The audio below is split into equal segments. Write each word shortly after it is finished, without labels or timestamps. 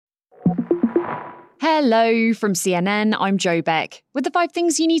Hello from CNN, I'm Jo Beck, with the 5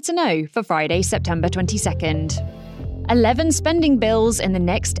 things you need to know for Friday, September 22nd. 11 spending bills in the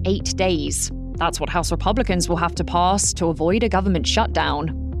next 8 days. That's what House Republicans will have to pass to avoid a government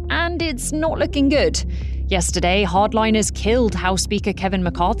shutdown. And it's not looking good. Yesterday, hardliners killed House Speaker Kevin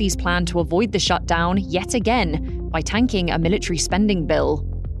McCarthy's plan to avoid the shutdown yet again by tanking a military spending bill.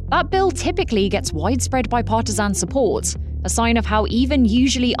 That bill typically gets widespread bipartisan support, a sign of how even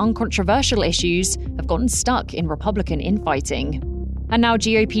usually uncontroversial issues have gotten stuck in Republican infighting. And now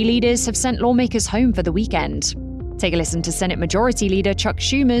GOP leaders have sent lawmakers home for the weekend. Take a listen to Senate Majority Leader Chuck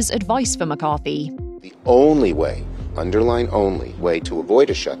Schumer's advice for McCarthy. The only way, underline only, way to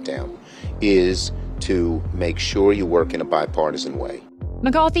avoid a shutdown is to make sure you work in a bipartisan way.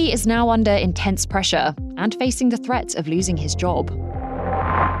 McCarthy is now under intense pressure and facing the threat of losing his job.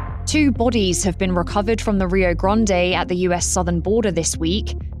 2 bodies have been recovered from the Rio Grande at the US southern border this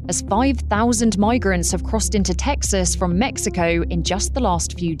week, as 5,000 migrants have crossed into Texas from Mexico in just the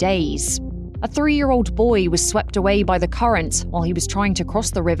last few days. A 3-year-old boy was swept away by the current while he was trying to cross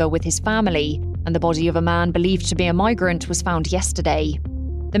the river with his family, and the body of a man believed to be a migrant was found yesterday.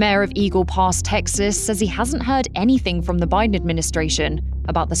 The mayor of Eagle Pass, Texas, says he hasn't heard anything from the Biden administration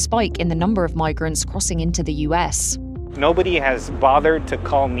about the spike in the number of migrants crossing into the US. Nobody has bothered to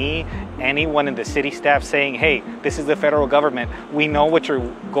call me, anyone in the city staff saying, hey, this is the federal government. We know what you're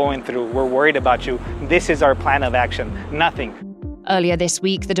going through. We're worried about you. This is our plan of action. Nothing. Earlier this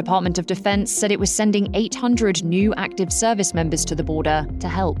week, the Department of Defense said it was sending 800 new active service members to the border to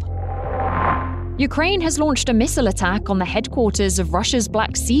help. Ukraine has launched a missile attack on the headquarters of Russia's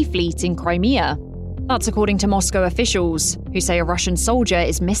Black Sea Fleet in Crimea. That's according to Moscow officials, who say a Russian soldier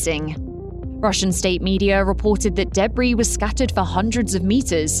is missing. Russian state media reported that debris was scattered for hundreds of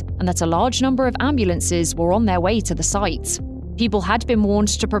meters and that a large number of ambulances were on their way to the site. People had been warned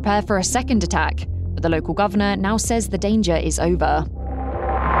to prepare for a second attack, but the local governor now says the danger is over.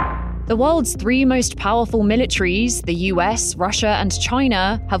 The world's 3 most powerful militaries, the US, Russia, and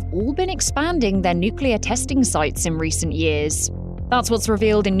China, have all been expanding their nuclear testing sites in recent years. That's what's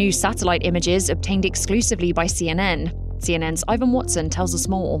revealed in new satellite images obtained exclusively by CNN. CNN's Ivan Watson tells us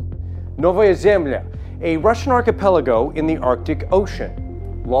more. Novaya Zemlya, a Russian archipelago in the Arctic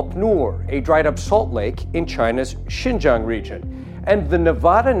Ocean. Lop-Nur, a dried-up salt lake in China's Xinjiang region. And the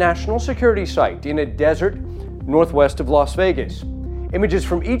Nevada National Security Site in a desert northwest of Las Vegas. Images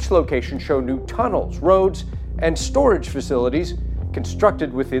from each location show new tunnels, roads, and storage facilities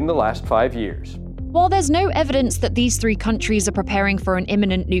constructed within the last 5 years. While there's no evidence that these 3 countries are preparing for an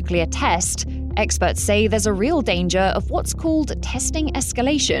imminent nuclear test, experts say there's a real danger of what's called testing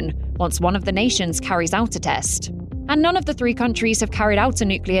escalation once one of the nations carries out a test. And none of the 3 countries have carried out a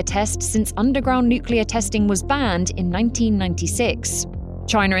nuclear test since underground nuclear testing was banned in 1996.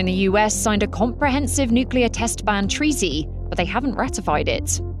 China and the US signed a comprehensive nuclear test ban treaty, but they haven't ratified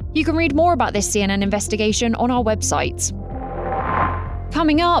it. You can read more about this CNN investigation on our website.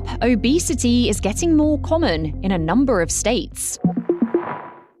 Coming up, obesity is getting more common in a number of states.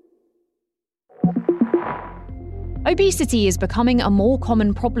 Obesity is becoming a more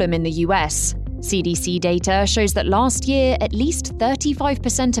common problem in the US. CDC data shows that last year, at least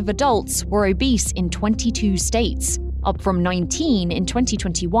 35% of adults were obese in 22 states, up from 19 in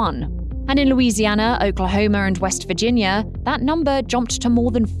 2021. And in Louisiana, Oklahoma, and West Virginia, that number jumped to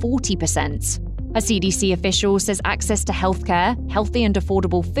more than 40%. A CDC official says access to healthcare, healthy and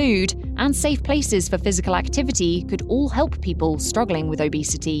affordable food, and safe places for physical activity could all help people struggling with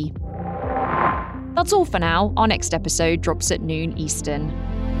obesity. That's all for now. Our next episode drops at noon Eastern.